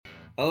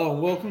Hello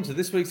and welcome to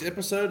this week's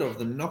episode of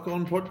the Knock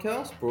On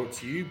Podcast, brought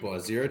to you by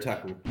Zero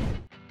Tackle.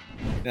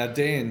 Now,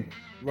 Dan,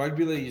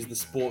 rugby league is the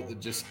sport that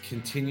just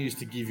continues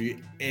to give you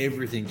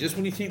everything. Just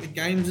when you think the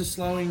games are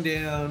slowing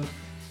down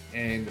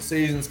and the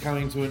season's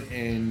coming to an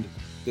end,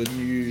 the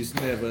news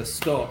never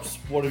stops.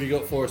 What have you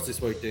got for us this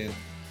week, Dan?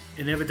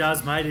 It never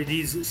does, mate. It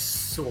is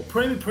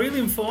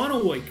prelim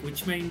final week,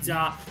 which means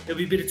there'll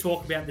be a bit of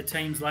talk about the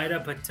teams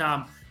later.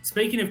 But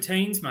speaking of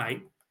teams,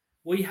 mate,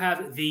 we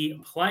have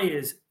the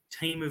Players'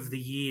 Team of the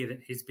Year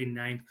that has been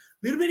named. A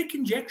little bit of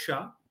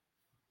conjecture.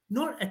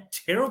 Not a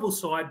terrible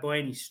side by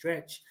any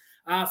stretch.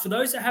 For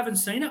those that haven't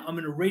seen it, I'm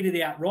going to read it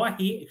out right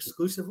here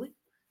exclusively.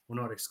 Well,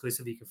 not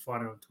exclusively. You can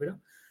find it on Twitter.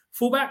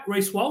 Fullback,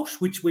 Reece Walsh,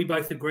 which we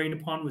both agreed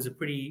upon was a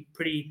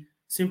pretty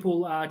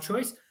simple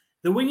choice.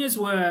 The wingers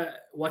were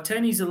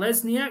Watene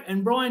Zelezniak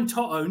and Brian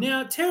To'o.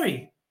 Now,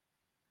 Terry,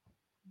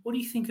 what do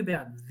you think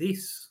about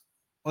this?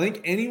 I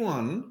think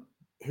anyone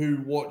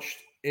who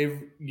watched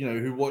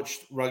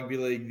rugby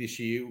league this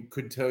year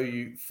could tell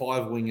you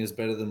 5 wingers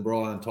better than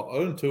Brian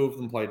To'o, and 2 of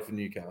them played for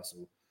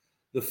Newcastle.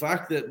 The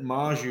fact that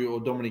Marju or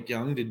Dominic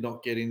Young did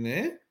not get in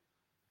there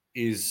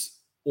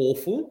is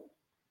awful.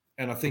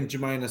 And I think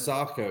Jermaine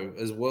Asako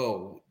as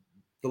well,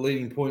 the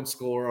leading point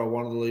scorer,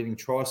 one of the leading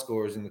try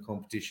scorers in the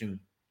competition.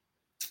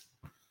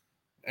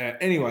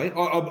 Anyway,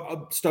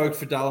 I'm stoked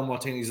for Dallin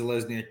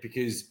Watene-Zelezniak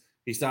because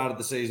he started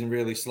the season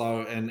really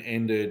slow and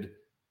ended,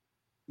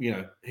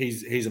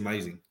 he's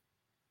amazing.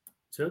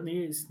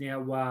 Certainly is.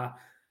 Now,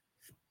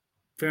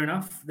 fair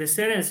enough. The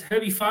centres,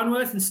 Herbie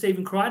Farnworth and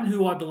Stephen Crichton,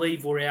 who I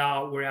believe were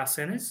our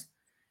centres.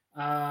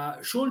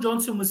 Sean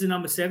Johnson was the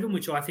number 7,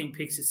 which I think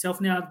picks itself.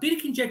 Now, a bit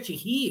of conjecture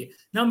here.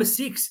 Number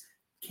 6,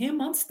 Cam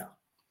Munster.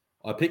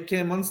 I picked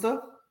Cam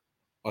Munster.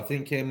 I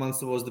think Cam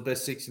Munster was the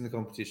best 6 in the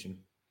competition.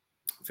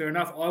 Fair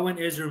enough. I went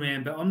Ezra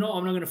Man, but I'm not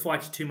going to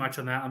fight you too much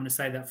on that. I'm going to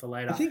save that for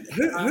later. I think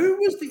who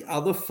was the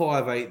other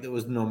 5'8" that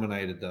was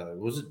nominated though?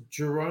 Was it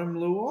Jerome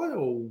Luai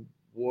or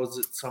was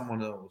it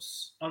someone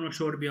else? I'm not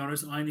sure, to be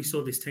honest. I only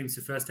saw this team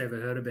the first I ever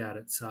heard about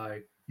it. So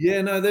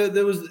yeah, no,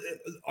 there was.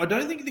 I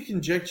don't think the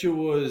conjecture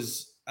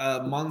was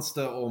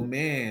Munster or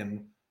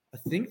Mam. I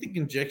think the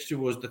conjecture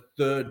was the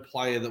third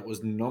player that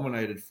was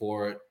nominated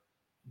for it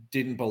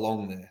didn't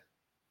belong there.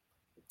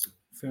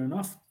 Fair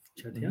enough.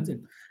 Chad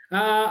Townsend.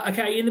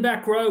 Okay, in the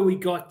back row, we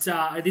got,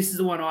 this is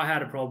the one I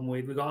had a problem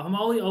with. We got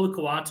Hamoli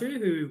Olukwatu,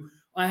 who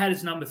I had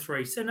as number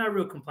 3, so no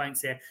real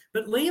complaints there.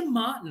 But Liam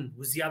Martin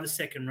was the other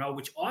second row,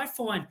 which I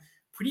find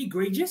pretty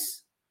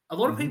egregious. A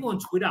lot of people on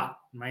Twitter,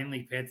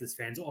 mainly Panthers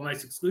fans,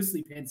 almost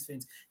exclusively Panthers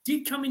fans,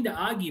 did come in to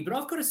argue. But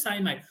I've got to say,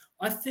 mate,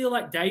 I feel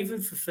like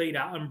David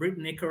Fifita and Britt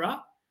Nikora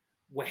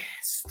were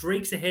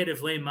streaks ahead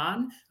of Liam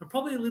Martin and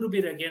probably a little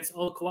bit against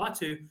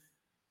Olukwatu,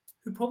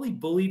 who probably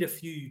bullied a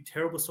few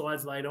terrible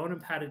sides late on and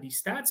padded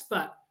his stats,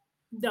 but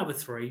number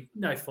 3,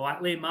 no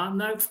fight. Liam Martin,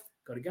 though,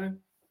 got to go.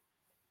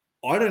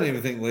 I don't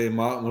even think Liam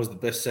Martin was the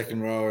best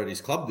second rower at his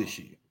club this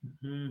year.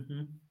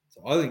 Mm-hmm.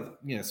 So I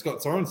think, Scott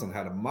Sorensen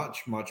had a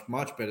much, much,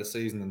 much better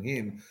season than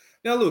him.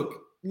 Now, look,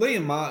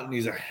 Liam Martin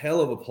is a hell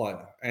of a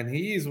player, and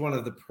he is one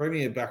of the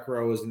premier back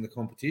rowers in the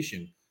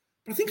competition.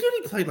 But I think he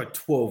only played like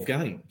 12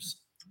 games.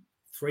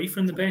 3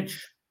 from the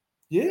bench.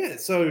 Yeah,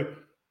 so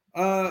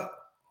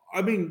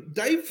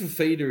Dave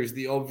Fifita is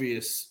the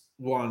obvious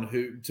one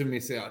who to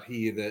miss out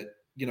here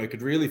that,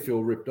 could really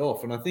feel ripped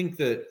off. And I think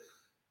that,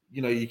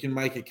 you can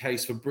make a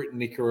case for Britt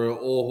Nikora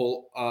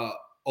or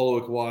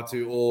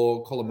Olukwatu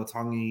or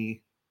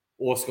Kolomatangi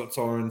or Scott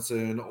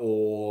Sorensen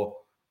or,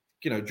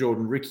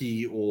 Jordan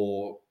Ricky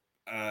or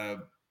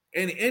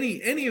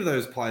any of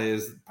those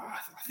players. I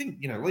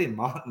think, Liam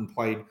Martin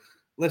played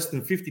less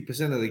than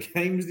 50% of the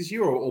games this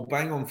year or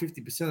bang on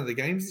 50% of the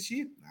games this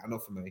year. No,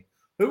 not for me.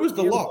 Who was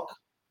the lock?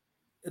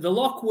 The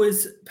lock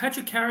was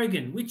Patrick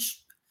Carrigan,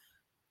 which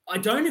I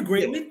don't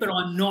agree with, but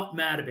I'm not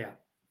mad about.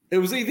 It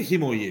was either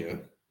him or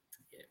you.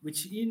 Yeah,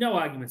 which, no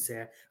arguments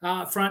there.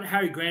 Front,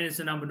 Harry Grant is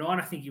the number 9.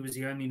 I think he was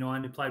the only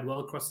 9 who played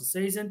well across the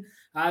season.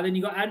 Then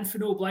you got Adam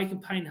Fanua-Blake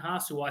and Payne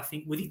Haas, who I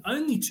think were the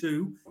only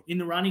 2 in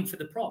the running for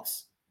the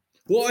props.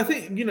 Well, I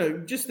think,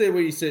 just there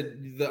where you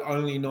said the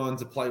only 9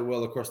 to play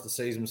well across the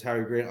season was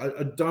Harry Grant,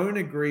 I don't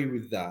agree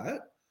with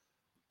that.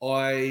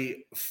 I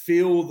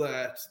feel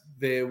that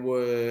there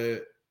were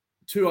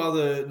 2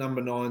 other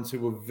number 9s who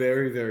were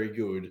very, very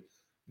good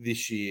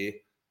this year.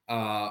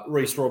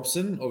 Reece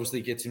Robson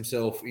obviously gets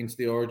himself into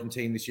the Origin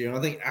team this year. And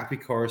I think Api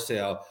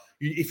Coruscant,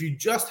 if you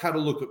just had a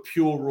look at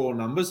pure raw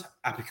numbers,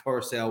 Api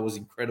Coruscant was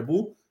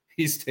incredible.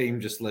 His team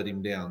just let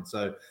him down.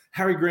 So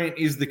Harry Grant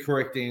is the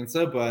correct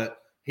answer, but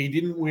he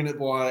didn't win it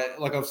by,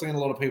 like I've seen a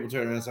lot of people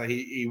turn around and say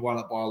he won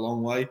it by a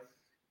long way.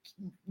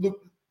 Look,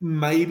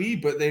 maybe,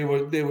 but there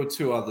were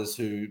 2 others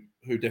who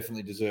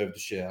definitely deserved a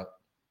shout.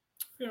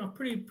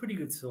 Pretty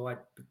good side,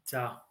 but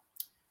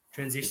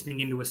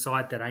transitioning into a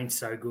side that ain't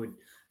so good.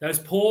 Those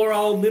poor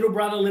old little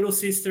brother, little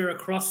sister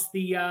across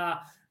the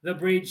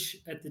bridge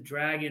at the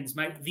Dragons,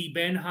 mate. The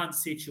Ben Hunt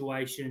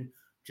situation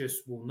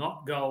just will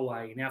not go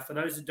away. Now, for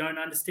those who don't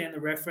understand the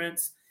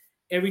reference,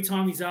 every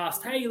time he's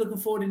asked, hey, you looking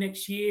forward to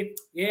next year?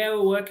 Yeah,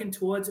 we're working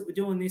towards it. We're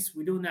doing this.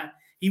 We're doing that.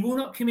 He will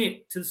not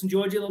commit to the St.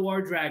 George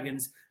Illawarra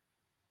Dragons.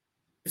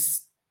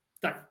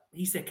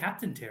 He's their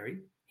captain, Terry.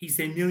 He's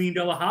their $1 million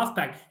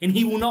halfback, and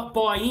he will not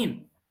buy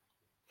in.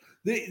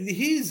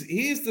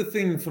 Here's the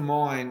thing for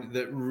mine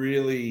that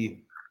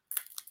really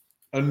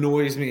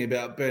annoys me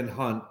about Ben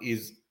Hunt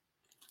is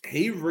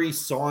he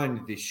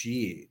re-signed this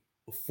year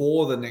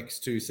for the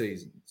next 2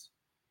 seasons.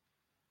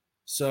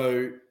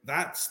 So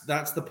that's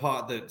the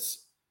part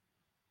that's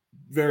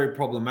very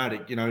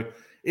problematic. You know,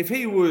 if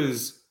he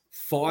was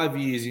 5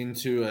 years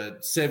into a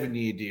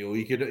 7-year deal,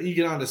 you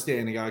could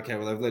understand and go, okay,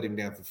 well, they've let him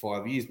down for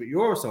 5 years, but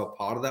you're also a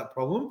part of that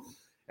problem.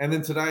 And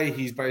then today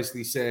he's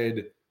basically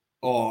said,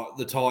 oh,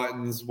 the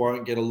Titans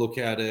won't get a look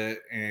at it,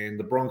 and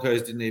the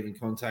Broncos didn't even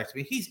contact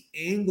me. He's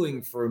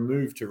angling for a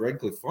move to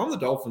Redcliffe. If I'm the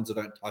Dolphins, I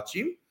don't touch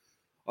him.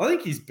 I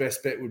think his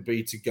best bet would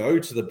be to go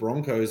to the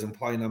Broncos and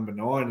play number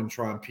 9 and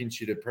try and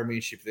pinch you to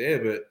premiership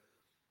there.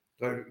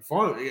 But if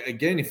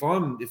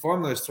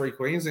I'm those 3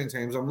 Queensland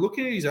teams, I'm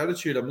looking at his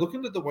attitude. I'm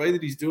looking at the way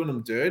that he's doing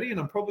them dirty, and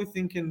I'm probably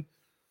thinking,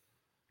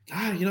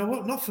 you know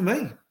what? Not for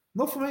me.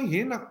 Not for me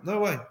here. No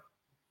way.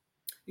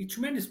 He's a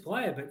tremendous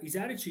player, but his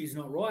attitude is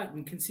not right.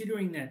 And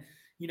considering that,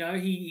 you know,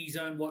 he's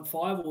earned,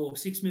 $5 or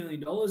 $6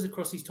 million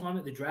across his time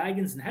at the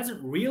Dragons and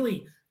hasn't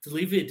really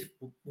delivered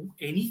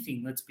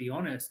anything, let's be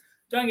honest.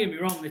 Don't get me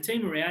wrong, the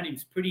team around him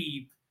is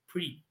pretty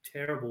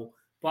terrible.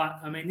 But,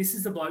 I mean, this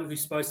is the bloke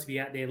who's supposed to be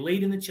out there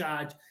leading the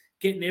charge,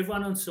 getting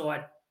everyone on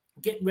side,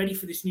 getting ready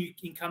for this new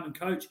incoming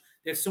coach.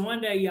 They've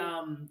signed a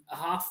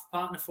half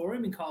partner for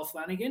him in Kyle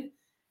Flanagan.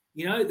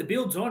 You know, the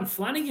build's on.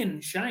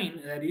 Flanagan,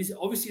 Shane, that is,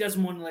 obviously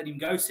doesn't want to let him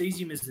go, sees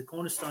him as the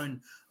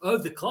cornerstone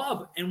of the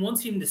club and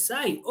wants him to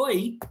say,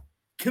 oi,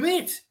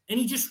 commit. And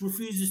he just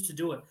refuses to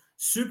do it.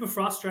 Super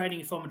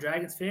frustrating if I'm a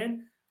Dragons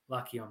fan.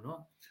 Lucky I'm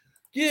not.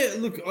 Yeah,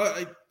 look,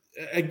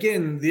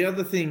 again, the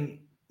other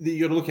thing that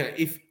you got to look at,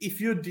 if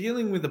you're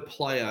dealing with a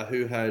player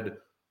who had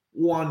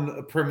won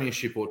a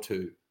premiership or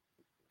 2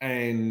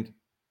 and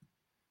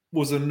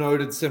was a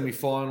noted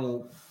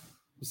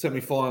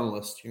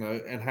semi-finalist, you know,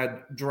 and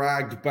had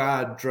dragged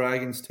bad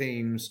Dragons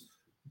teams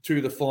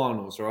to the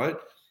finals, right?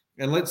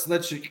 And let's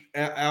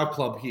our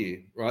club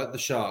here, right, the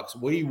Sharks.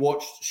 We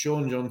watched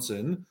Sean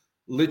Johnson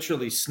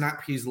literally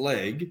snap his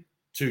leg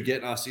to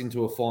get us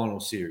into a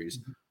final series.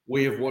 Mm-hmm.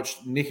 We have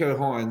watched Nico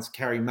Hines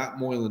carry Matt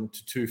Moylan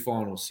to 2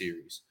 final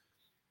series.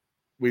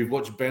 We've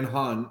watched Ben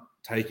Hunt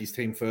take his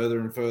team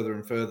further and further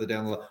and further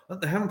down the line.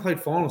 They haven't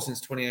played finals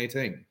since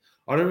 2018.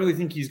 I don't really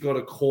think he's got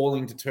a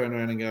calling to turn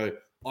around and go,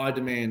 I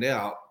demand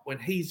out, when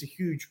he's a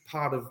huge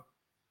part of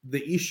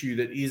the issue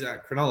that is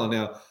at Cronulla.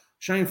 Now,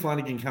 Shane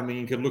Flanagan coming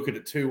in could look at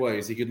it 2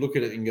 ways. He could look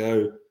at it and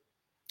go,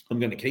 I'm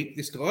going to keep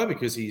this guy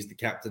because he's the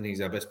captain,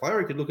 he's our best player.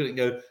 He could look at it and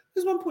go,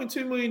 there's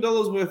 $1.2 million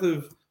worth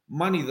of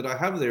money that I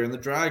have there, and the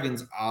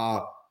Dragons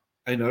are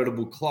a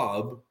notable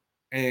club,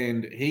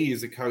 and he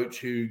is a coach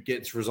who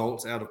gets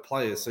results out of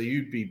players. So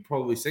you'd be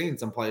probably seeing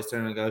some players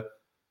turn and go,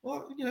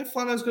 well, you know,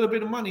 Flano's got a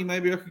bit of money.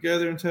 Maybe I could go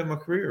there and turn my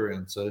career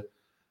around. So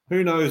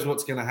who knows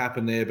what's going to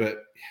happen there,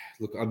 but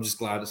look, I'm just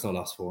glad it's not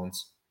us for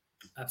once.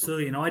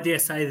 Absolutely, and I dare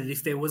say that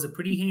if there was a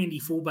pretty handy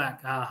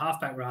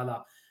halfback rather,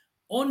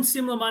 on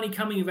similar money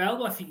coming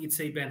available, I think you'd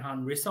see Ben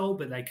Hunt Rissole,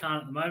 but they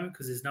can't at the moment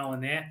because there's no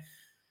one there.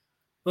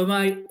 But,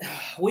 mate,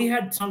 we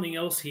had something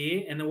else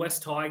here, and the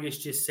West Tigers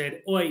just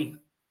said, oi,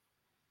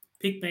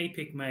 pick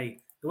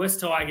me. The West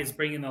Tigers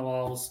bring in the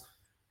Lols.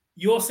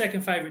 Your second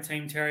favourite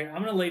team, Terry.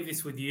 I'm going to leave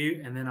this with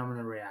you, and then I'm going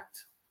to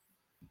react.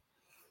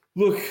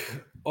 Look,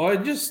 I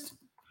don't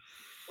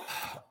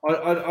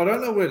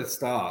know where to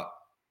start.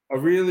 I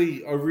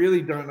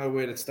really don't know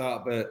where to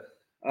start. But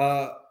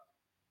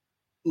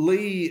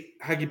Lee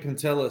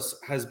Hagipantelis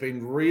has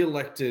been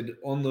re-elected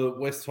on the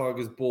West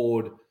Tigers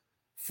board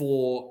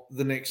for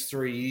the next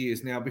 3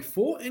 years. Now,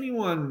 before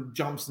anyone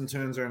jumps and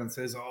turns around and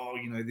says, oh,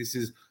 you know, this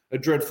is a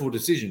dreadful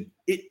decision.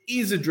 It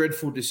is a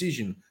dreadful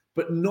decision,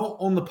 but not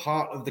on the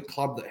part of the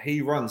club that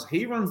he runs.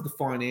 He runs the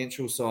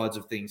financial sides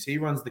of things. He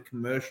runs the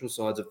commercial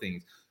sides of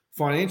things.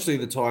 Financially,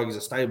 the Tigers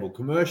are stable.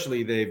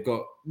 Commercially, they've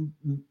got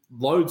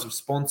loads of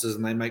sponsors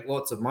and they make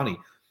lots of money.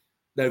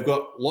 They've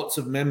got lots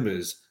of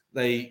members.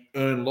 They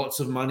earn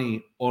lots of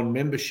money on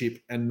membership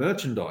and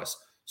merchandise.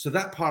 So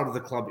that part of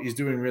the club is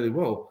doing really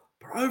well.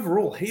 But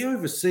overall, he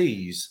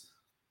oversees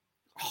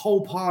a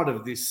whole part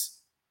of this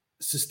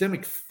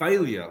systemic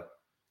failure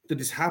that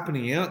is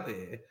happening out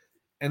there.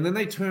 And then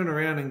they turn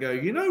around and go,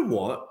 you know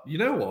what? Do you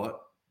know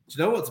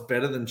what's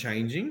better than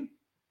changing?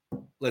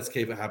 Let's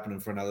keep it happening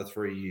for another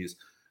 3 years.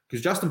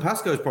 Because Justin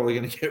Pascoe is probably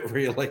going to get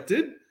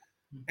re-elected,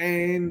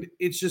 and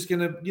it's just going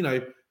to,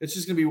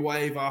 be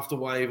wave after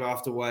wave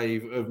after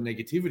wave of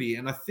negativity.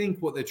 And I think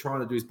what they're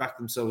trying to do is back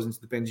themselves into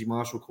the Benji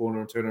Marshall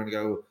corner and turn around and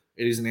go,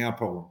 it isn't our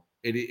problem.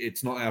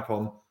 It's not our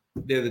problem.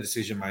 They're the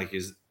decision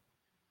makers.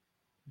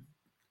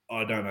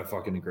 I don't know if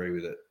I can agree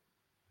with it.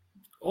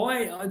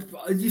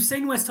 You've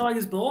seen West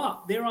Tigers blow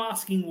up. They're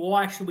asking,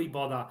 why should we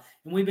bother?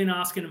 And we've been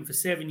asking them for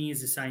 7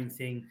 years the same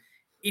thing.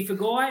 If a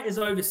guy is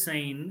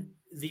overseen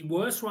the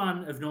worst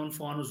run of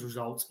non-finals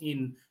results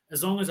in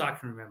as long as I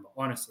can remember,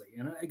 honestly.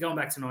 And going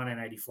back to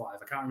 1985,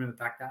 I can't remember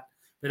back that,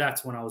 but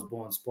that's when I was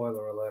born.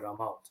 Spoiler alert, I'm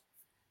old.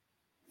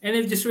 And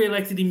they've just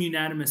re-elected him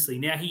unanimously.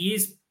 Now, he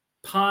is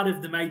part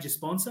of the major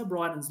sponsor,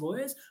 Bryden's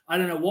Lawyers. I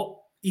don't know what,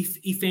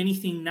 if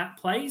anything, that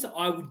plays.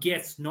 I would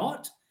guess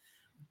not.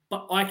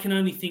 But I can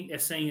only think they're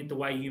seeing it the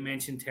way you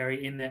mentioned,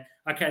 Terry, in that,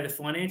 okay, the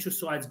financial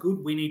side's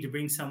good. We need to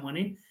bring someone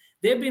in.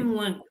 They've been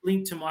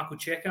linked to Michael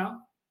Checker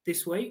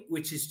this week,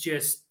 which is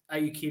just, are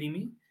you kidding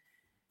me?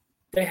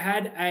 They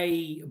had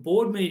a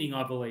board meeting,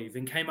 I believe,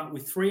 and came up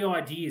with 3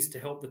 ideas to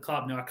help the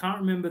club. Now, I can't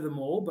remember them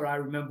all, but I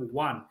remember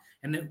one,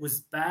 and it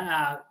was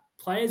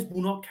players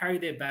will not carry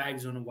their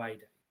bags on away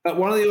day. But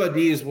one of the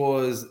ideas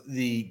was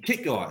the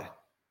kit guy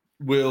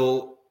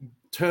will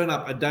turn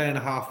up a day and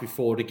a half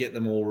before to get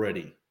them all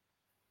ready.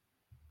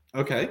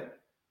 Okay.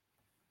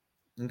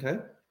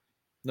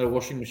 No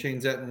washing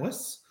machines out in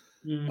Wests.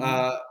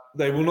 Mm-hmm.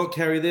 They will not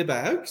carry their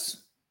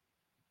bags.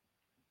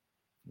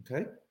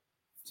 Okay.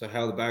 So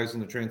how are the bags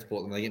going to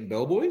transport them? They get in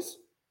bellboys.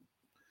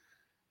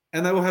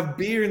 And they will have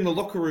beer in the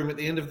locker room at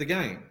the end of the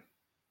game.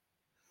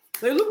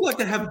 They look like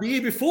they have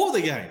beer before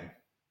the game.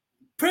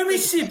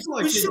 Premierships,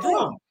 like for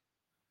sure.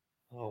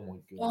 Oh, my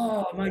God.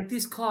 Oh, mate,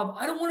 this club.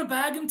 I don't want to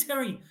bag them,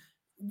 Terry.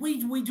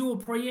 We do a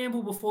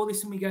preamble before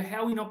this and we go,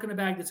 how are we not going to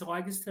bag the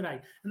Tigers today?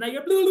 And they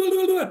go, blah, blah,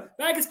 blah, blah.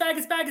 Bag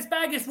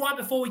us. Right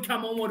before we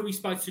come on, what are we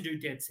supposed to do,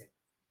 dead set?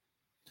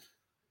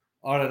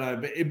 I don't know,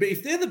 but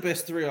if they're the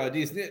best 3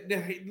 ideas,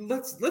 now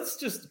let's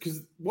just,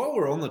 because while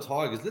we're on the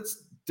Tigers,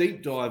 let's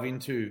deep dive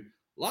into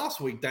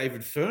last week.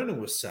 David Ferner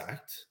was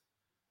sacked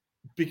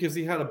because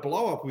he had a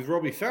blow up with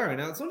Robbie Farah.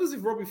 Now, it's not as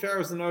if Robbie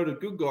Farah is the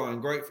noted good guy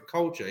and great for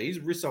culture. He's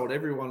rissoled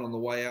everyone on the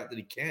way out that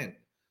he can.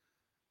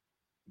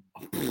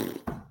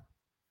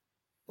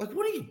 Like,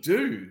 what do you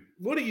do?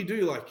 What do you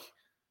do? Like,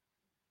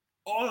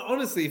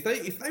 honestly,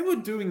 if they were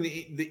doing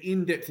the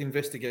in-depth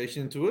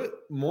investigation into it,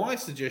 my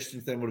suggestion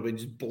to them would have been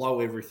just blow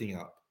everything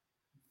up.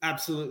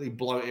 Absolutely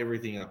blow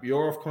everything up.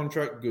 You're off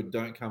contract, good,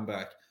 don't come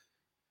back.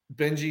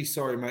 Benji,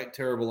 sorry, mate,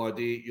 terrible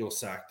idea, you're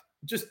sacked.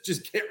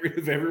 Just get rid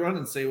of everyone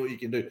and see what you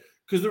can do.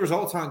 Because the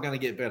results aren't going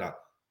to get better.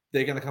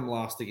 They're going to come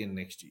last again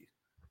next year.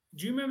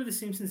 Do you remember the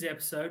Simpsons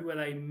episode where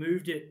they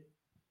moved it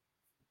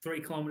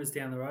 3 kilometres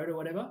down the road or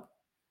whatever?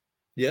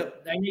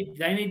 Yep.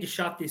 They need to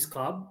shut this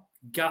club,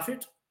 guff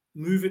it,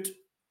 move it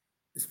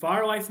as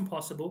far away from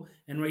possible,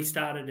 and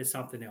restart it as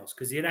something else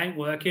because it ain't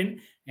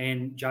working.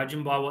 And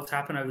judging by what's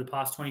happened over the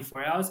past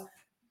 24 hours,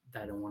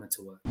 they don't want it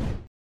to work.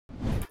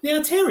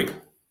 Now, Terry,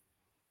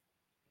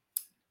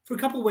 for a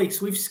couple of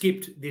weeks, we've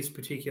skipped this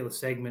particular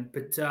segment,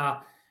 but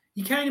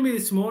you came to me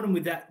this morning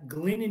with that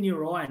glint in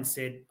your eye and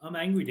said, I'm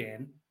angry,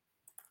 Dan.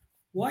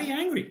 Why are you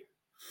angry?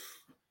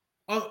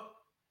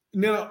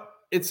 Now,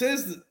 it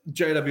says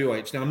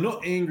JWH. Now, I'm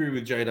not angry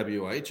with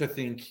JWH. I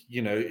think,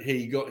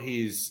 he got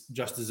his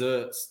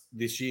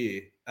this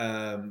year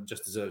in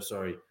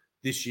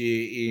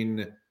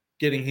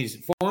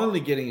finally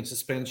getting a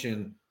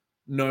suspension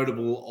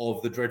notable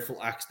of the dreadful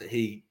acts that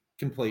he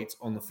completes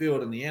on the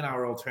field. And the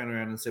NRL turned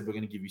around and said, we're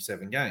going to give you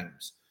 7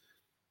 games.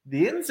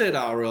 The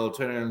NZRL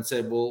turned around and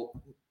said, well,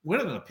 we're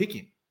not going to pick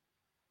him.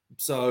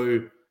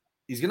 So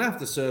he's going to have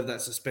to serve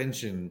that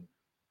suspension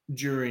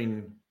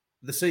during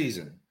the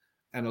season.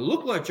 And it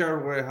looked like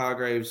Jared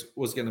Waerea-Hargreaves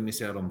was going to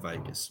miss out on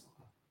Vegas.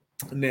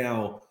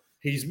 Now,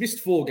 he's missed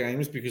 4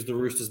 games because the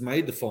Roosters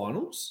made the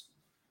finals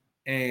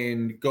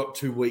and got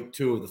to week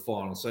 2 of the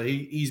final. So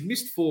he's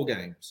missed 4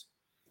 games.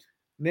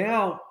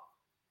 Now,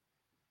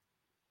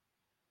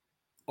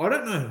 I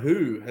don't know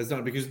who has done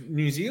it because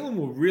New Zealand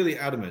were really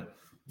adamant.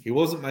 He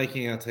wasn't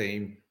making our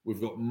team. We've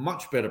got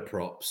much better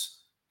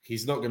props.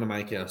 He's not going to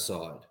make our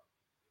side.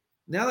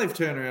 Now they've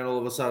turned around all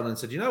of a sudden and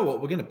said, you know what,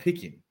 we're going to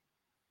pick him.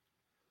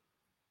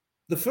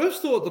 The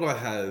first thought that I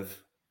have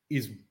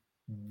is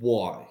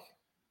why?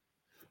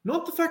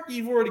 Not the fact that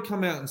you've already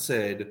come out and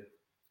said,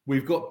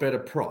 we've got better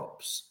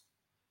props.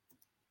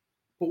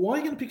 But why are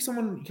you going to pick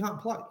someone you can't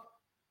play?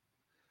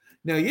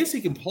 Now, yes, he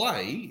can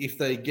play if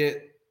they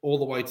get all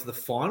the way to the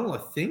final, I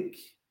think.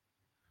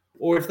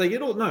 Or if they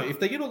get all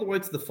the way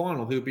to the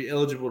final, he'll be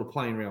eligible to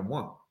play in round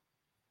 1.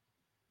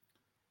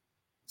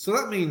 So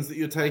that means that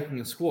you're taking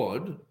a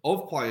squad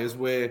of players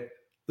where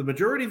the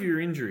majority of your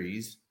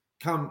injuries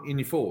come in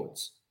your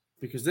forwards.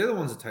 Because they're the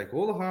ones that take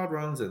all the hard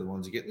runs. They're the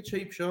ones that get the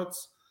cheap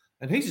shots.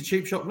 And he's a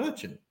cheap shot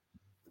merchant.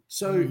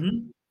 So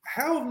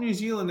how have New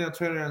Zealand now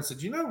turned around and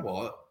said, you know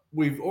what?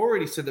 We've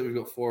already said that we've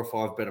got 4 or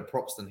 5 better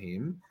props than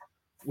him.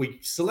 We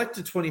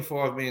selected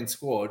 25-man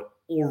squad.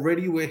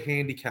 Already we're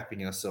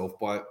handicapping ourselves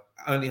by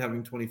only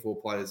having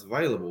 24 players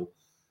available.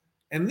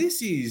 And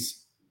this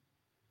is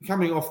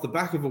coming off the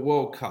back of a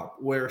World Cup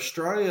where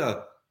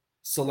Australia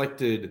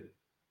selected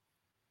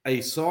a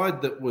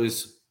side that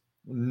was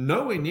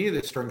nowhere near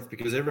their strength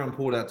because everyone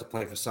pulled out to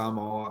play for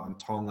Samoa and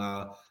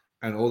Tonga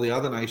and all the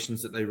other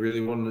nations that they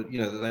really wanted,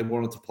 that they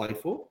wanted to play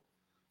for.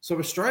 So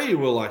Australia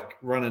were like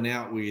running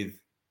out with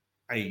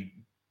a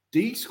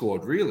D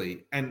squad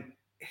really and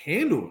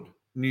handled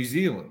New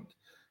Zealand.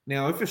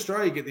 Now, if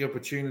Australia get the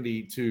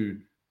opportunity to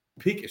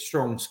pick a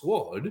strong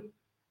squad,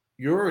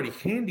 you're already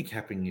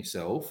handicapping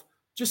yourself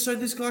just so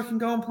this guy can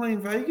go and play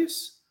in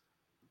Vegas.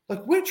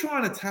 Like, we're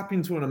trying to tap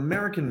into an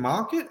American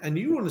market, and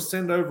you want to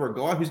send over a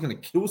guy who's going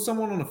to kill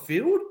someone on a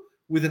field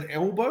with an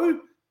elbow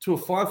to a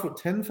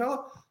 5'10"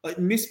 fella? Like,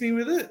 miss me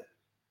with it.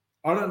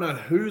 I don't know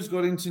who's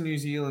got into New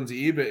Zealand's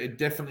ear, but it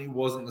definitely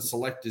wasn't the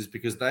selectors,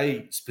 because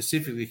they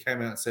specifically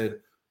came out and said,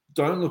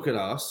 don't look at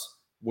us.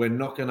 We're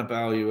not going to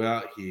bail you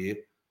out here.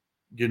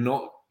 You're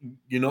not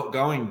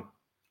going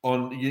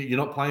on. You're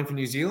not playing for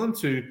New Zealand.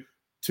 To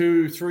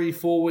 2, 3,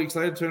 4 weeks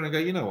later, turn and go,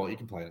 you know what? You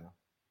can play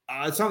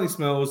now. Something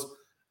smells.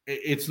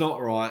 It's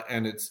not right,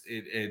 and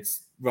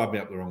it's rubbed me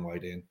up the wrong way,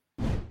 Dan.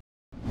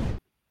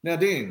 Now,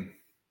 Dan,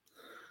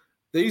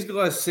 these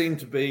guys seem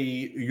to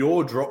be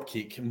your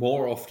dropkick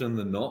more often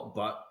than not,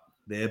 but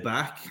they're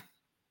back.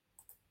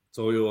 It's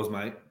all yours,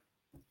 mate.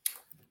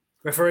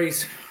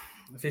 Referees,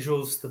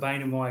 officials, the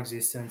bane of my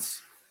existence.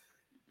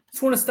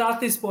 Just want to start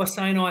this by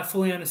saying I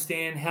fully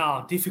understand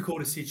how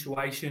difficult a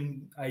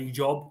situation, a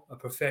job, a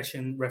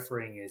profession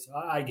refereeing is.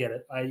 I get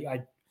it.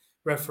 I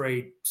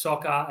referee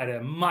soccer at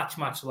a much,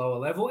 much lower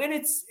level, and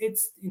it's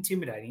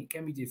intimidating. It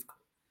can be difficult.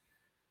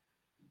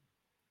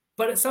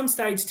 But at some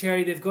stage,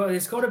 Terry,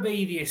 there's got to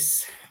be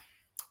this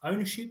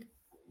ownership,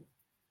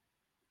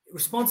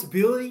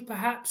 responsibility,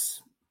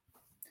 perhaps.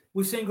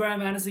 We've seen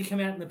Graham Annesley come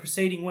out in the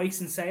preceding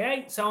weeks and say,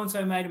 hey,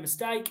 so-and-so made a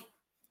mistake.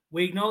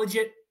 We acknowledge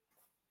it.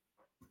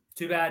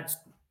 Too bad.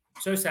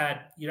 So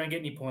sad. You don't get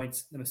any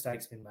points. The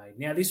mistake's been made.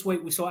 Now, this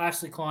week we saw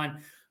Ashley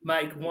Klein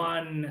make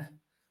one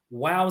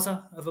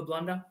wowzer of a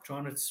blunder,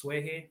 trying to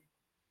swear here,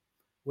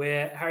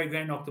 where Harry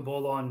Grant knocked the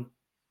ball on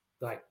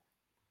like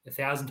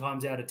 1,000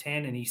 times out of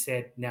 10, and he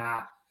said,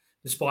 nah,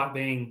 despite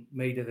being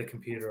me to the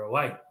computer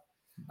away.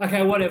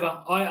 Okay,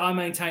 whatever. I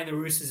maintain the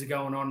Roosters are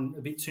going on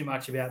a bit too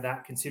much about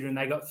that, considering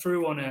they got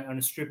through on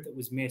a strip that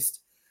was missed.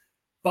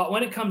 But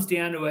when it comes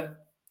down to it,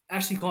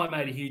 Ashley Klein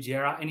made a huge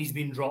error, and he's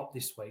been dropped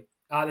this week.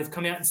 They've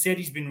come out and said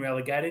he's been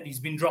relegated.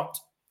 He's been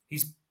dropped.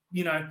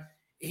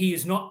 He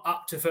is not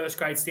up to first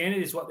grade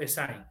standard, is what they're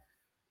saying.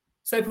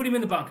 So they put him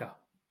in the bunker,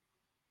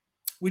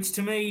 which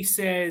to me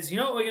says, you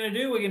know what we're going to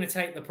do? We're going to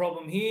take the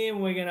problem here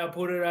and we're going to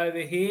put it over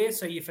here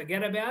so you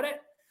forget about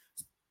it.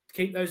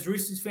 Keep those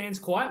Roosters fans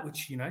quiet,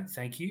 which,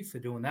 thank you for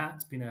doing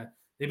that.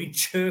 They've been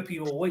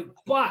chirpy all week.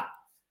 But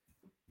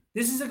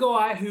this is a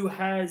guy who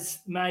has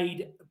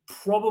made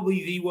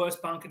probably the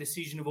worst bunker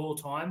decision of all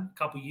time a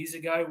couple of years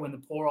ago when the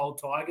poor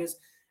old Tigers,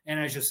 and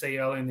as you'll see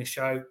earlier in the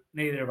show,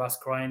 neither of us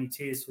cry any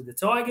tears for the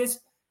Tigers.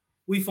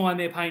 We find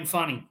their pain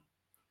funny.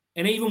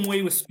 And even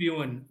we were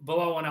spewing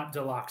below and up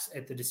deluxe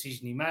at the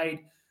decision he made,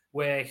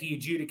 where he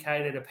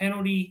adjudicated a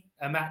penalty,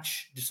 a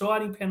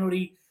match-deciding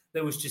penalty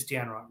that was just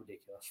downright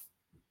ridiculous.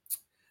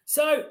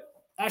 So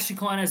Ashley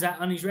Klein has that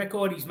on his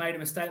record. He's made a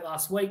mistake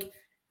last week.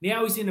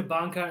 Now he's in a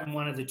bunker in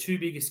one of the two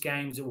biggest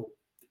games, or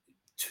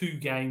 2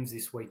 games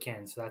this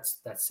weekend. So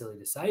that's silly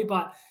to say,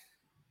 but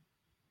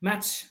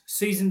match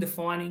season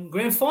defining,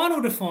 grand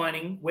final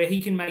defining, where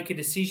he can make a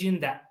decision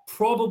that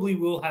probably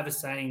will have a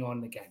saying on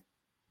the game.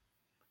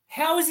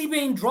 How is he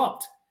being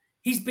dropped?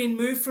 He's been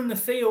moved from the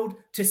field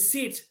to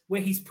sit where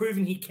he's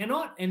proven he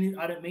cannot. And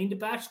I don't mean to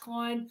bash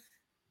Klein.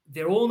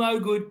 They're all no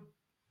good.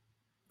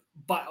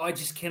 But I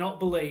just cannot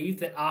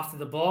believe that after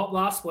the blow-up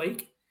last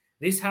week,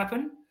 this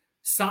happened.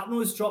 Sutton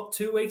was dropped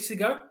 2 weeks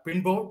ago,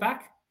 been brought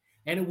back.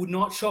 And it would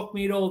not shock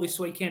me at all this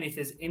weekend if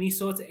there's any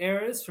sorts of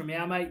errors from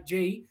our mate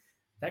G,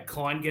 that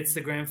Klein gets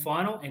the grand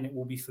final and it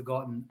will be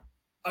forgotten.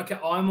 Okay,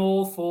 I'm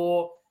all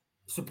for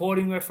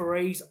supporting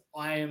referees.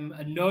 I am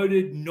a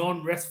noted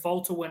non-ref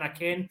faulter when I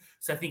can,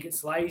 so I think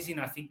it's lazy,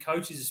 and I think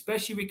coaches,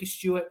 especially Ricky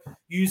Stewart,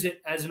 use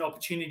it as an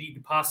opportunity to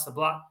pass the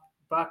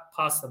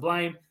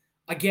blame.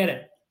 I get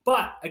it.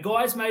 But a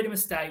guy's made a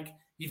mistake.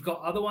 You've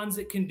got other ones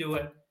that can do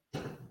it.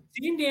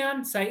 Sit him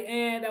down,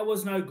 say, that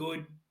was no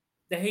good.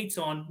 The heat's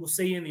on. We'll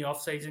see you in the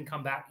off-season.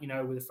 Come back,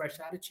 with a fresh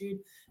attitude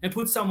and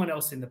put someone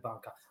else in the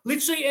bunker.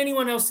 Literally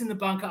anyone else in the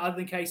bunker other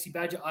than Casey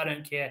Badger, I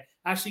don't care.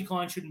 Ashley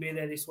Klein shouldn't be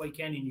there this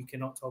weekend, and you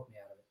cannot talk me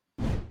out of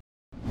it.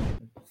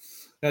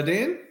 Now,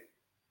 Dan?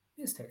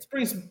 Yes, Ted. Let's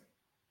bring some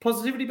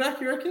positivity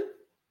back, you reckon?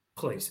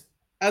 Please.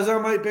 As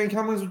our mate Ben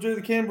Cummins would do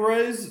the Canberra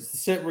Rays, it's the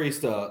set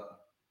restart.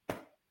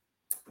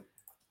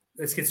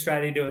 Let's get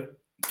straight into it.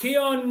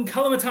 Keon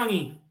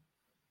Kalamatangi.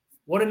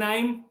 What a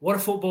name. What a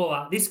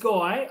footballer. This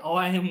guy,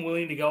 I am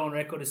willing to go on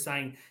record as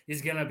saying,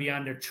 is going to be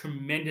under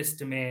tremendous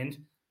demand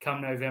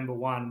come November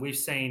 1. We've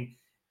seen,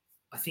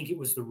 I think it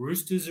was the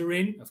Roosters are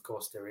in. Of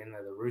course, they're in.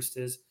 They're the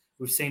Roosters.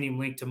 We've seen him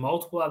linked to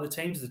multiple other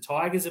teams. The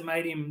Tigers have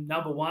made him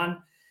number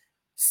 1.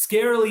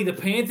 Scarily, the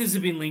Panthers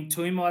have been linked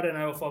to him. I don't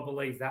know if I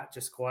believe that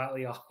just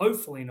quietly.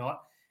 Hopefully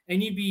not.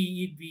 And you'd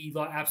be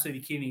like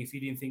absolutely kidding if you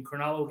didn't think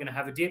Cronulla were going to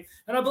have a dip.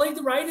 And I believe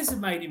the Raiders have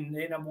made him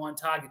their number 1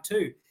 target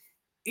too.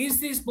 Is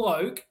this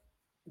bloke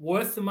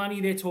worth the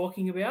money they're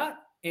talking about?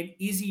 And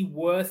is he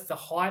worth the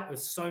hype of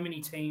so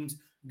many teams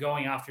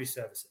going after his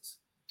services?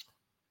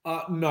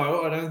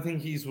 No, I don't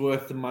think he's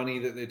worth the money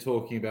that they're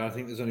talking about. I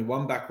think there's only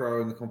one back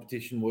row in the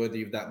competition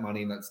worthy of that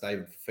money, and that's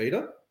David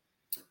Fifita.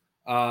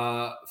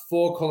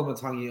 For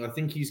Kolomatangi, I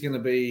think he's going to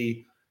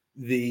be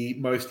the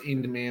most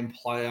in-demand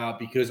player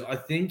because I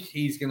think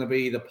he's going to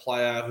be the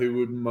player who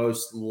would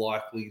most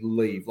likely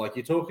leave. Like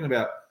you're talking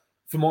about,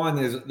 for mine,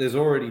 there's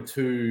already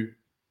two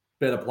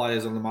better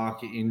players on the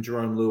market in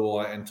Jerome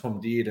Luai and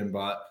Tom Dearden,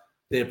 but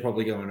they're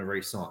probably going to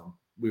re-sign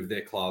with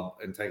their club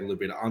and take a little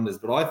bit of unders.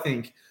 But I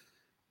think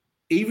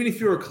even if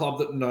you're a club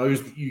that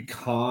knows that you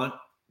can't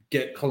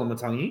get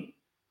Kolomatangi,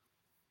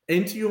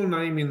 enter your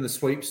name in the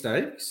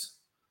sweepstakes,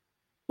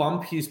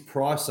 bump his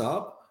price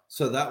up,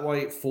 so that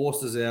way it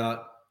forces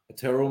out a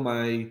Terrell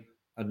May,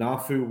 a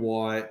Nafu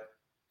White,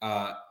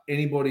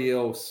 anybody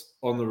else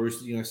on the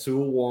Roosters,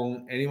 Sewell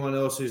Wong, anyone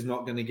else who's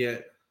not going to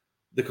get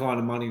the kind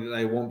of money that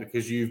they want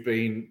because you've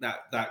been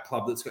that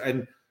club that's –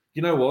 and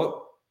you know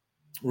what?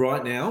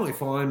 Right now,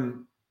 if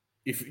I'm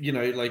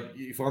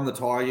the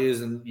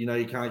Tigers and, you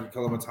can't get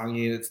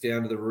Kolomatangi and it's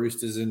down to the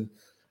Roosters and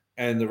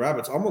the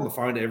Rabbits, I'm on the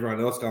phone to everyone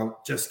else going,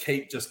 just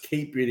keep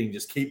bidding,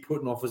 just keep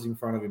putting offers in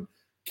front of him,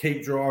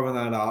 keep driving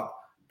that up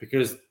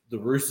because the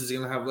Roosters are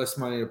going to have less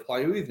money to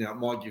play with. Now, it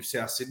might give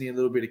South Sydney a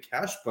little bit of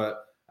cash,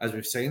 but as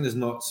we've seen, there's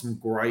not some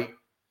great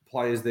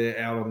players there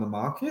out on the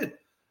market.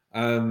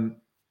 I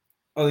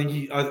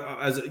think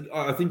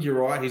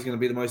you're right. He's going to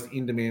be the most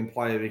in-demand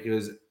player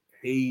because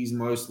he's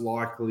most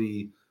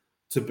likely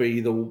to be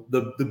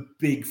the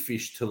big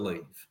fish to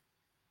leave.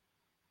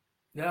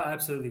 Yeah, I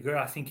absolutely agree.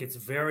 I think it's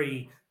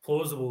very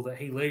plausible that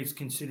he leaves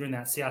considering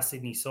that South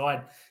Sydney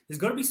side. There's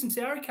got to be some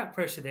salary cap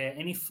pressure there.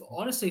 And if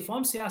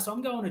I'm South,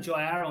 I'm going to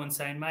Jai Arrow and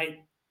saying, mate,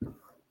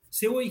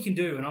 see what you can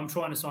do. And I'm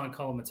trying to sign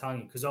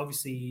Kolomatangi because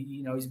obviously,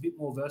 he's a bit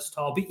more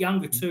versatile, a bit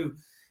younger too.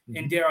 Mm-hmm.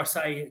 And dare I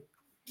say,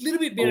 a little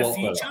bit better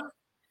future. Better.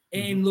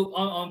 And look,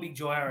 I'm a big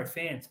Jai Arrow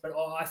fan, but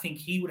I think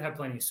he would have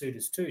plenty of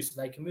suitors too,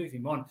 so they can move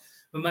him on.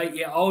 But, mate,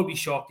 yeah, I would be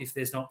shocked if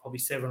there's not probably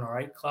 7 or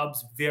 8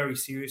 clubs very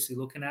seriously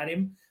looking at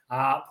him.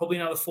 Probably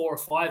another 4 or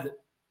 5 that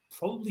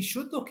probably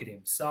should look at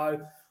him.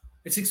 So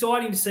it's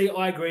exciting to see.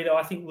 I agree, though.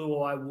 I think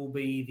Luai will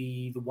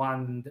be the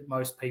one that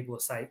most people are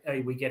saying,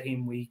 hey, we get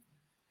him, we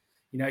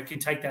can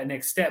take that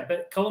next step.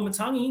 But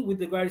Kolomatangi, with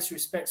the greatest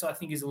respects, I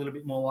think is a little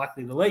bit more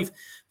likely to leave.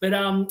 But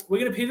we're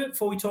going to pivot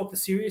before we talk the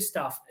serious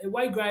stuff.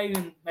 Wade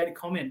Graven made a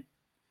comment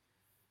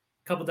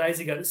a couple of days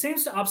ago that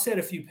seems to upset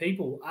a few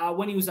people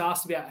when he was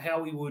asked about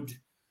how he would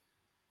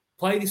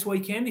play this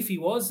weekend if he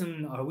was,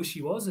 and I wish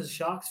he was as a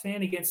Sharks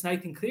fan, against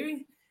Nathan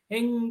Cleary.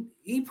 And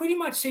he pretty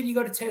much said you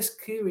got to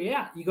test Cleary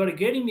out. You got to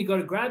get him, you got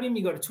to grab him,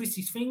 you got to twist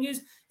his fingers,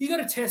 you got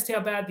to test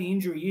how bad the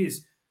injury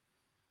is.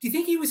 Do you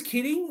think he was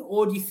kidding,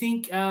 or do you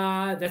think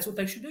that's what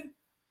they should do?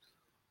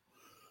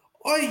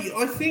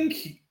 I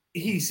think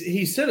he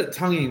said it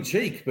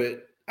tongue-in-cheek,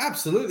 but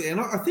absolutely.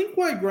 And I think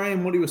Wade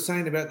Graham, what he was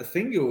saying about the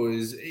finger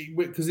was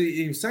because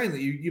he was saying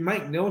that you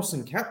make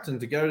Nelson captain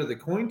to go to the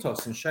coin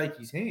toss and shake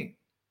his hand.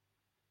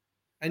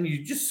 And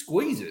you just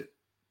squeeze it,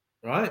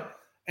 right?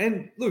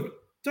 And look,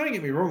 don't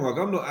get me wrong. Like,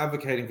 I'm not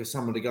advocating for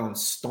someone to go and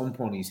stomp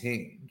on his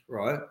hand,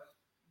 right?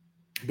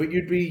 But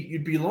you'd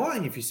be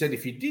lying if you said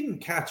if you didn't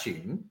catch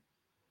him,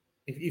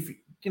 if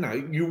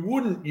you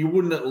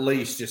wouldn't at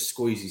least just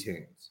squeeze his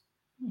hands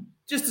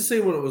just to see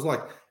what it was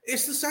like.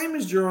 It's the same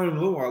as Jerome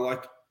Luai.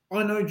 Like,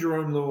 I know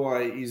Jerome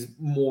Luai is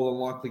more than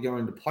likely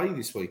going to play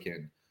this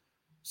weekend.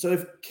 So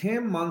if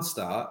Cam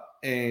Munster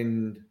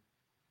and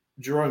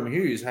Jerome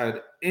Hughes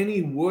had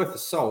any worth of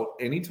salt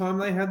anytime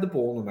they had the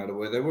ball, no matter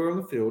where they were on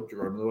the field,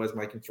 Jerome Luai's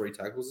making 3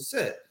 tackles a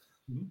set.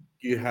 Mm-hmm.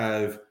 You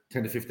have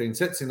 10 to 15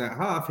 sets in that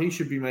half. He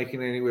should be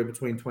making anywhere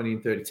between 20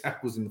 and 30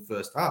 tackles in the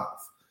first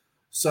half.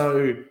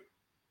 So,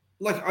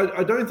 like,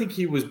 I don't think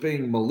he was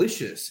being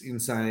malicious in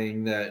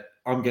saying that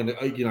I'm going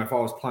to, if I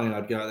was playing,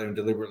 I'd go out there and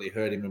deliberately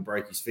hurt him and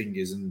break his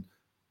fingers and,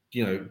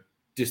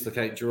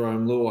 dislocate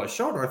Jerome Luai's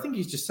shoulder. I think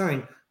he's just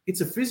saying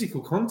it's a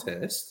physical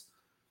contest.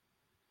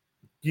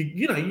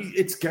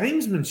 It's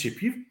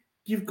gamesmanship.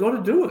 You've got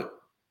to do it.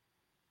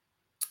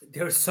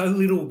 There is so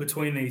little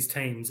between these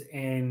teams,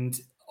 and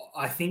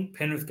I think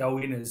Penrith go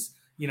in as,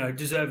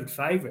 deserved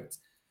favourites.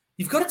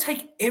 You've got to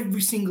take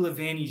every single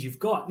advantage you've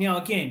got. Now,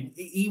 again,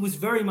 he was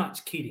very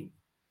much kidding.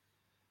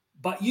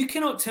 But you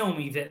cannot tell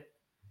me that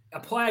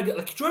a player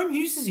like Jerome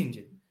Hughes is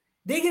injured.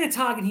 They're going to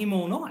target him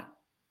all night,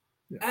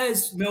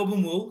 as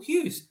Melbourne will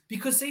Hughes,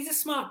 because these are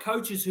smart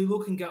coaches who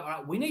look and go, all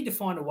right, we need to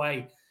find a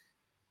way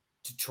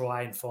to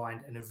try and find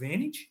an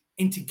advantage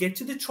and to get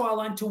to the try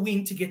line to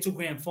win, to get to a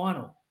grand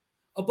final.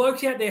 A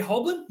bloke out there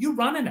hobbling, you're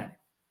running at it.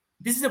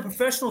 This is a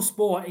professional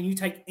sport, and you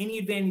take any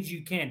advantage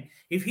you can.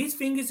 If his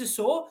fingers are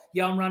sore,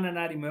 I'm running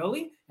at him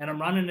early, and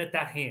I'm running at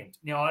that hand.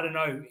 Now, I don't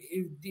know.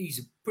 He's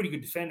a pretty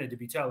good defender, to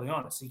be totally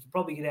honest. He can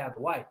probably get out of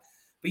the way.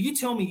 But you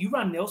tell me you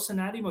run Nelson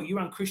at him or you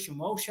run Christian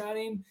Walsh at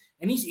him,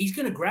 and he's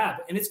going to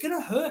grab, and it's going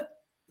to hurt.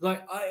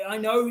 Like, I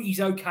know he's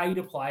okay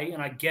to play,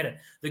 and I get it.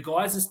 The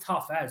guy's as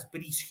tough as,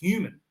 but he's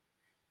human.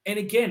 And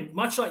again,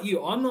 much like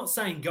you, I'm not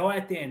saying go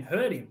out there and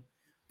hurt him,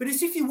 but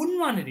as if you wouldn't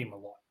run at him a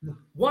lot.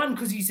 One,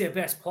 because he's their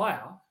best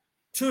player.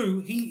 2,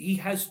 he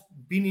has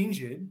been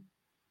injured.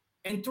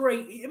 And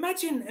 3,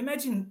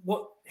 imagine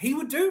what he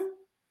would do.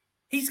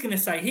 He's going to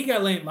say, here you go,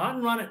 Liam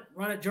Martin,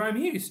 run at Jerome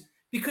Hughes.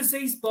 because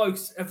these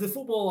blokes have the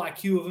football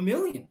IQ of a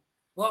million.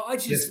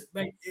 Like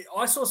mate,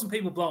 I saw some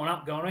people blowing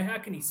up going, oh, how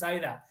can he say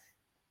that?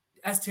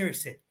 As Terry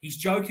said, he's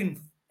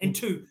joking. And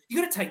two,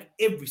 you got to take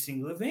every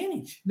single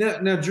advantage.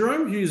 Now,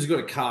 Jerome Hughes has got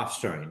a calf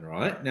strain,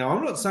 right? Now,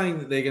 I'm not saying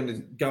that they're going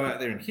to go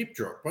out there and hip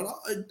drop, but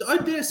I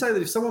dare say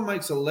that if someone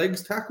makes a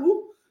legs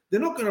tackle,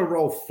 they're not going to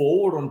roll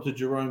forward onto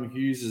Jerome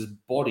Hughes'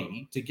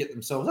 body to get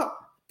themselves up.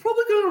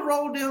 Probably going to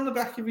roll down the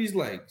back of his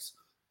legs.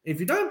 If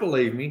you don't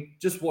believe me,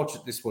 just watch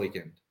it this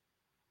weekend.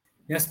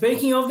 Now,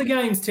 speaking of the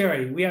games,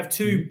 Terry, we have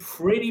two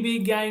pretty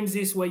big games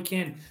this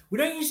weekend. We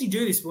don't usually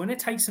do this, but we're going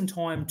to take some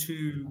time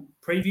to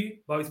preview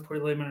both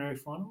preliminary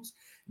finals.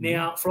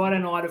 Now, Friday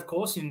night, of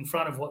course, in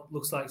front of what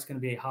looks like it's going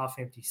to be a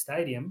half-empty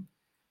stadium,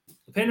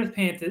 the Penrith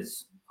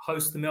Panthers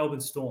host the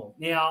Melbourne Storm.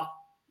 Now,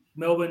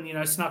 Melbourne,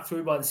 snuck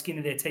through by the skin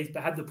of their teeth,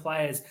 but have the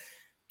players.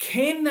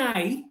 Can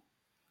they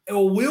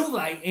or will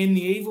they end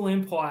the evil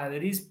empire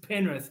that is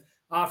Penrith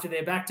after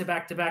their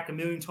back-to-back-to-back a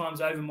million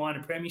times over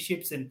minor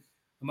premierships and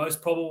the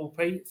most probable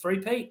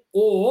three-peat,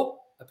 or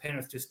are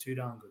Penrith just too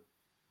darn good?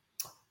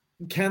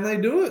 Can they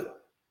do it?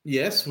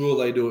 Yes. Will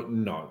they do it?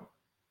 No.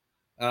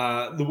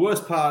 The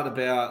worst part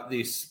about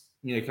this,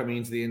 coming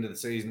into the end of the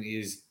season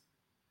is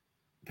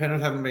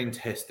Penrith haven't been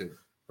tested,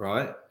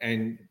 right?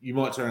 And you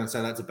might turn around and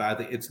say that's a bad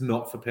thing. It's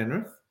not for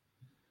Penrith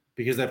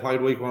because they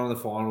played week 1 of the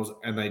finals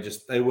and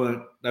they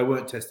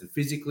weren't tested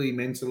physically,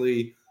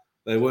 mentally.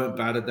 They weren't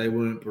battered. They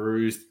weren't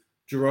bruised.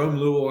 Jerome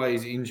Luai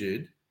is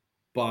injured,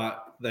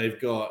 but they've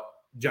got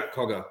Jack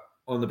Cogger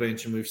on the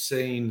bench, and we've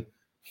seen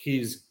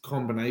his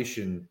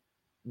combination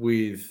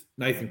with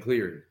Nathan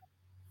Cleary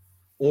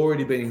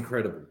already been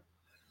incredible.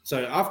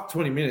 So after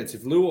 20 minutes,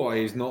 if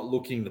Luai is not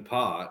looking the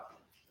part,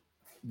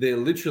 they're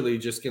literally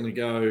just going to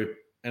go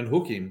and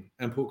hook him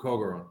and put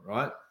Cogger on,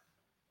 right?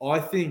 I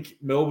think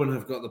Melbourne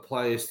have got the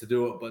players to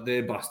do it, but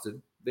they're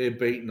busted. They're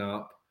beaten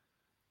up.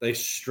 They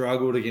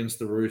struggled against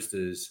the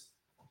Roosters.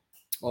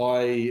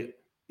 I'm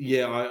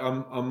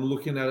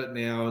looking at it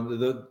now,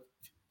 and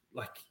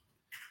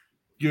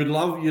you'd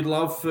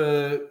love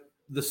for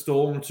the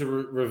Storm to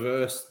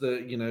reverse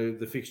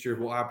the fixture of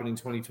what happened in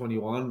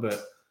 2021,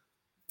 but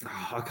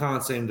I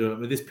can't see them doing it.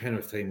 But this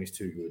Penrith team is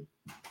too good.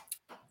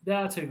 They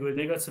are too good.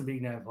 They got some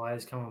big name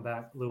players coming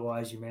back.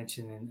 Luai, as you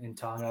mentioned, and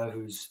Tano,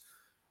 who's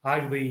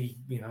arguably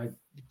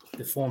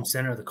the form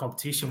centre of the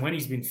competition when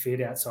he's been fit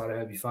outside of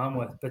Herbie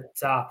Farnworth. But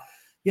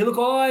look,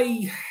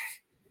 I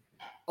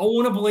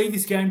want to believe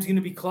this game's going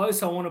to be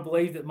close. I want to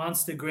believe that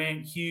Munster,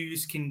 Grant,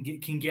 Hughes can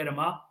get them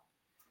up.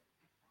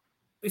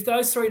 If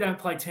those three don't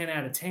play 10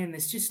 out of 10,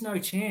 there's just no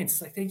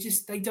chance. Like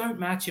they don't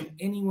match them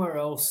anywhere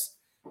else.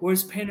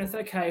 Whereas Penrith,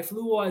 okay, if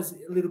Luai's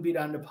a little bit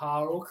under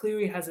par or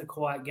Cleary has a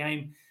quiet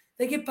game,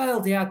 they get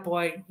bailed out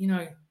by,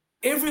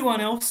 everyone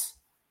else.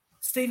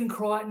 Stephen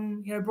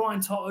Crichton, Brian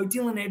Toto,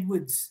 Dylan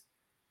Edwards.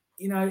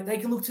 They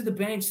can look to the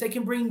bench. They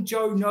can bring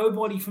Joe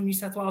Nobody from New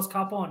South Wales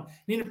Cup on. And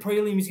in a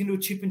prelim, he's going to do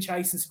a chip and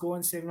chase and score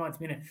in the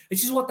 79th minute.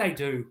 It's just what they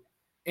do.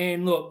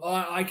 And look,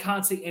 I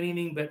can't see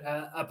anything but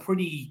a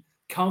pretty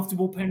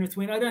comfortable Penrith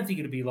win. I don't think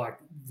it'll be like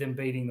them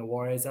beating the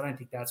Warriors. I don't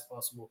think that's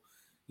possible.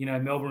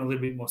 Melbourne a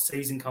little bit more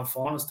seasoned come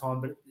finals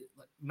time, but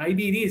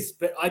maybe it is.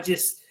 But I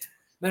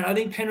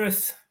think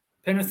Penrith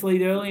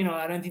lead early, and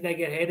I don't think they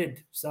get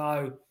headed.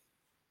 So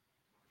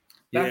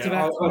back to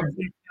back.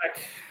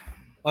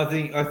 I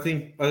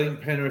think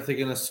Penrith are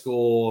going to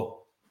score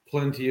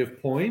plenty of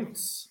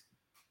points,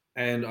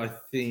 and I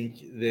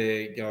think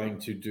they're going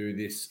to do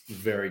this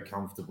very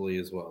comfortably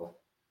as well.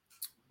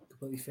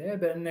 Completely fair.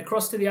 But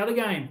across to the other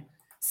game.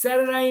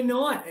 Saturday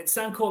night at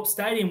Suncorp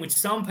Stadium, which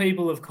some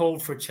people have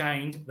called for a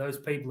change. Those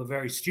people are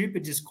very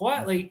stupid. Just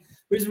quietly,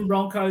 Brisbane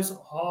Broncos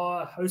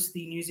host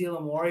the New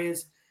Zealand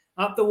Warriors.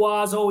 Up the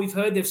wires, all we've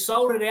heard, they've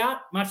sold it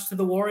out, much to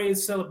the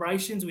Warriors'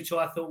 celebrations, which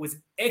I thought was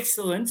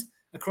excellent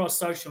across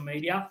social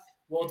media.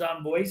 Well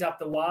done, boys, up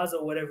the wires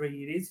or whatever it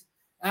is.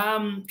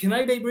 Can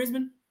they beat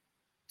Brisbane?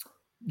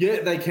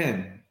 Yeah, they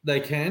can. They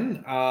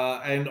can.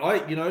 And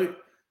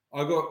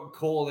I got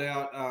called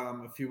out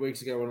a few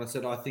weeks ago when I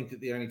said I think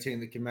that the only team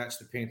that can match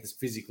the Panthers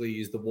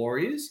physically is the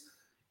Warriors.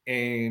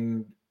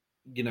 And,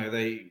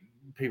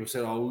 people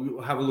said,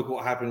 oh, have a look at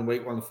what happened in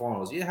week 1 of the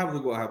finals. Yeah, have a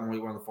look at what happened in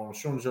week 1 of the finals.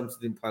 Sean Johnson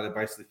didn't play. They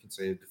basically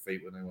conceded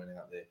defeat when they went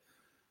out there.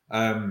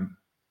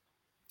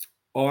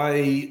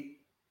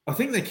 I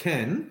think they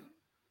can.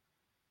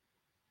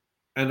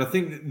 And I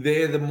think that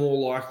they're the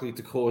more likely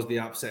to cause the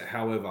upset.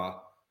 However,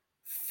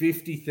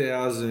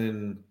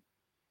 50,000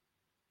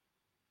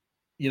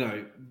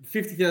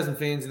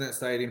 fans in that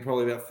stadium,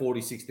 probably about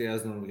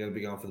 46,000 of them are going to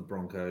be going for the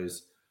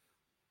Broncos.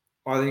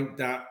 I think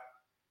that,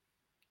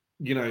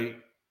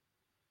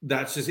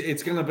 that's just,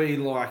 it's going to be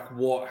like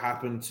what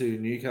happened to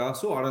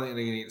Newcastle. I don't think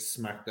they're going to get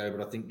smacked though,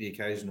 but I think the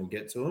occasion will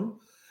get to them.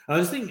 And I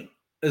just think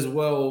as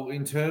well,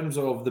 in terms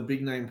of the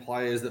big name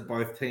players that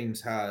both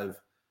teams have,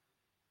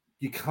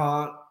 you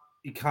can't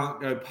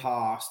go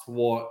past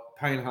what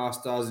Payne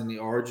Haas does in the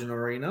Origin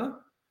arena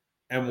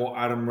and what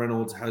Adam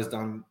Reynolds has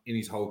done in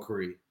his whole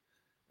career.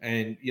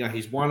 And,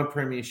 he's won a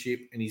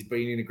premiership and he's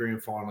been in a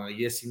grand final.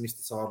 Yes, he missed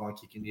the sideline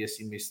kick, and yes,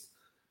 he missed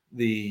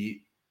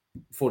the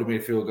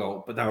 40-meter field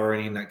goal, but they were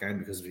only in that game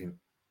because of him.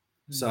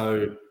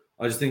 So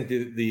I just think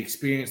the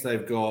experience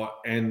they've got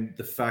and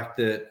the fact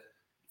that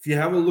if you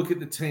have a look at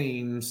the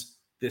teams,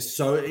 they're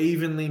so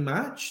evenly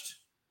matched,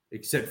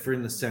 except for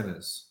in the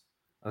centers.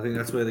 I think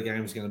that's where the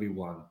game's going to be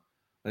won.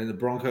 I think the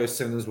Broncos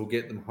centers will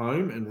get them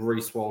home, and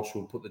Reece Walsh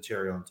will put the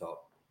cherry on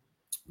top.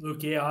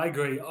 Look, yeah, I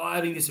agree. I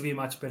think this will be a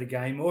much better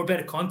game or a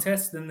better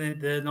contest than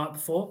the night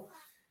before.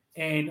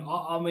 And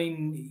I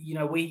mean, you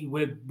know,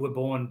 we're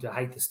born to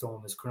hate the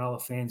Storm as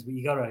Cronulla fans, but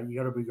you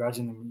gotta begrudge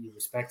them, you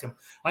respect them.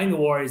 I think the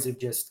Warriors have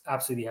just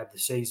absolutely had the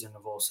season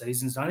of all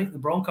seasons. I think the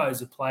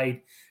Broncos have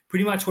played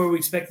pretty much where we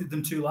expected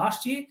them to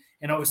last year,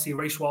 and obviously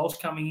Reece Walsh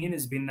coming in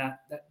has been that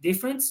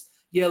difference.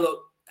 Yeah,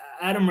 look,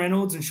 Adam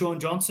Reynolds and Sean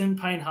Johnson,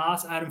 Payne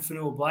Haas, Adam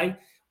Fanua-Blake,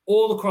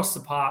 all across the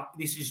park.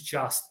 This is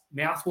just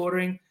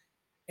mouthwatering.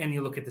 And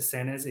you look at the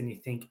centers and you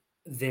think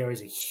there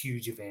is a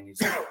huge advantage.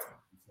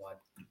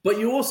 But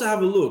you also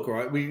have a look,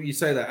 right? You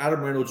say that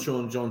Adam Reynolds,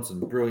 Sean Johnson,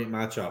 brilliant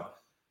matchup.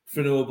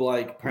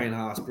 Fanua-Blake, Payne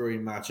Haas,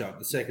 brilliant matchup.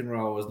 The second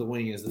rowers, the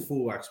wingers, the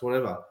fullbacks,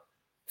 whatever.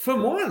 For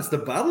mine, it's the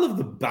battle of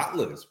the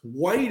battlers.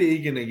 Wade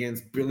Egan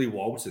against Billy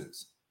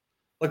Walters.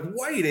 Like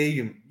Wade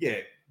Egan,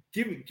 yeah.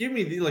 Give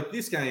me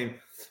this game.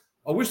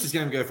 I wish this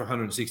game would go for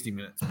 160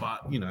 minutes,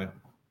 but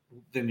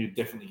then you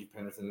definitely give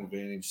Penrith an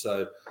advantage.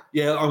 So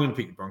yeah, I'm going to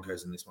pick the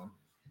Broncos in this one.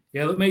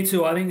 Yeah, look, me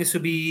too. I think this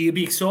will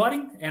be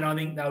exciting, and I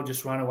think they'll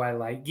just run away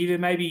late. Give it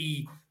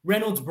maybe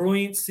Reynolds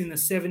brilliance in the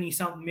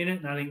 70-something minute,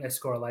 and I think they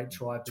score a late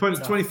try.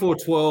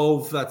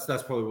 24-12,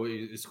 that's probably what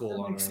you score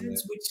line makes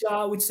sense,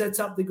 which sets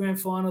up the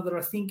grand final that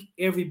I think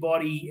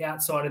everybody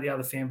outside of the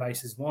other fan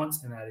bases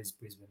wants, and that is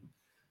Brisbane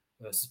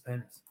versus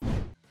Penrith.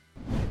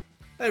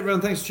 Hey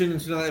everyone, thanks for tuning in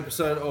to another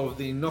episode of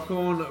The Knock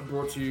On,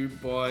 brought to you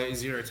by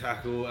Zero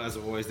Tackle. As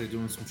always, they're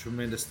doing some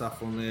tremendous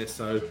stuff on there,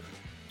 so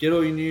get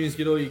all your news,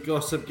 get all your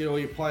gossip, get all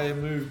your player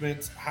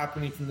movements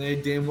happening from there.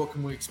 Dan, what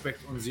can we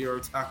expect on Zero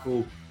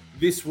Tackle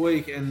this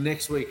week and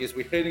next week as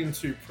we head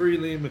into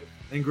prelim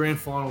and grand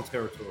final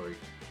territory?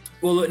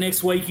 Well, look,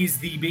 next week is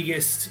the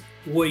biggest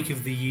week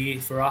of the year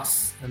for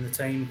us and the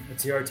team at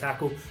Zero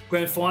Tackle.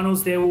 Grand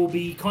finals, there will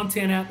be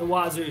content out the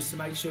wazoo, so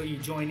make sure you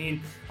join in.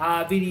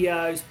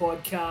 Videos,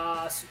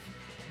 podcasts,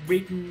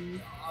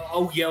 written.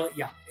 I'll yell at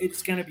you.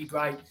 It's going to be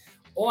great.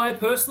 I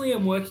personally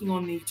am working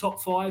on the top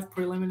 5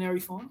 preliminary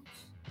finals,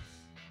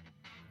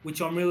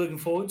 which I'm really looking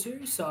forward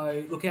to.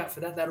 So look out for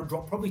that. That'll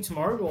drop probably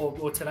tomorrow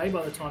or today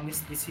by the time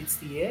this hits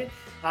the air.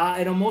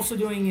 And I'm also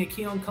doing a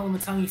Keon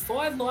Kalamatangi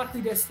 5 likely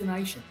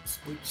destinations,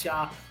 which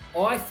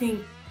I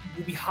think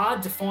will be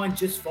hard to find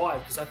just 5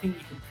 because I think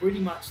you can pretty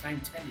much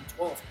name 10 to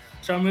 12.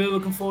 So I'm really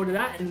looking forward to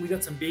that. And we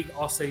got some big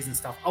off-season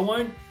stuff. I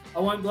won't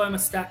blow my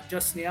stack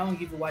just now and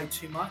give away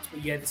too much.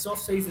 But yeah, this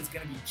off-season is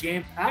going to be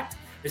jam-packed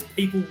as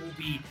people will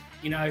be,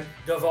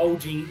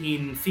 divulging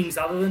in things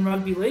other than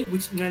rugby league,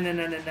 which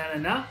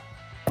no.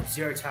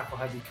 Zero Tackle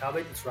have you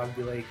covered. It's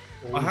rugby league.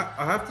 I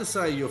have to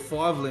say your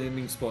 5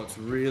 landing spots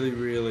really,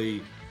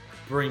 really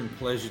bring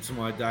pleasure to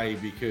my day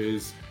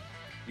because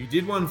you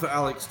did one for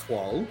Alex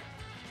Twal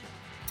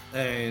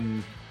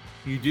and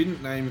you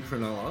didn't name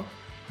Cronulla.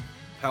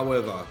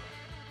 However,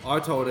 I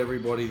told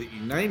everybody that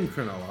you named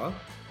Cronulla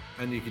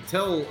and you could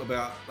tell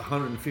about the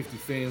 150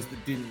 fans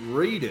that didn't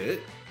read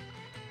it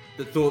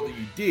that thought that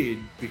you did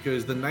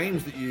because the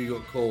names that you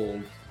got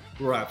called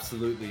were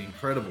absolutely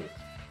incredible.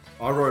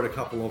 I wrote a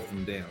couple of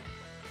them down.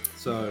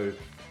 So,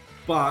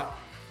 but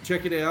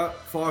check it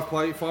out. 5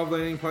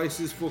 landing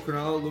places for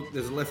Cronulla. Look,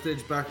 there's a left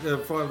edge back.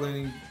 5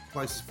 landing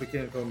places for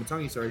Keon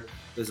Kalamatangi. Sorry,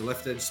 there's a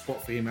left edge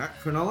spot for him at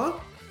Cronulla.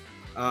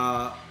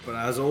 But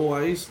as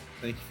always,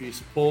 thank you for your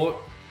support.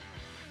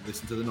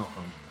 Listen to The Knock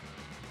On.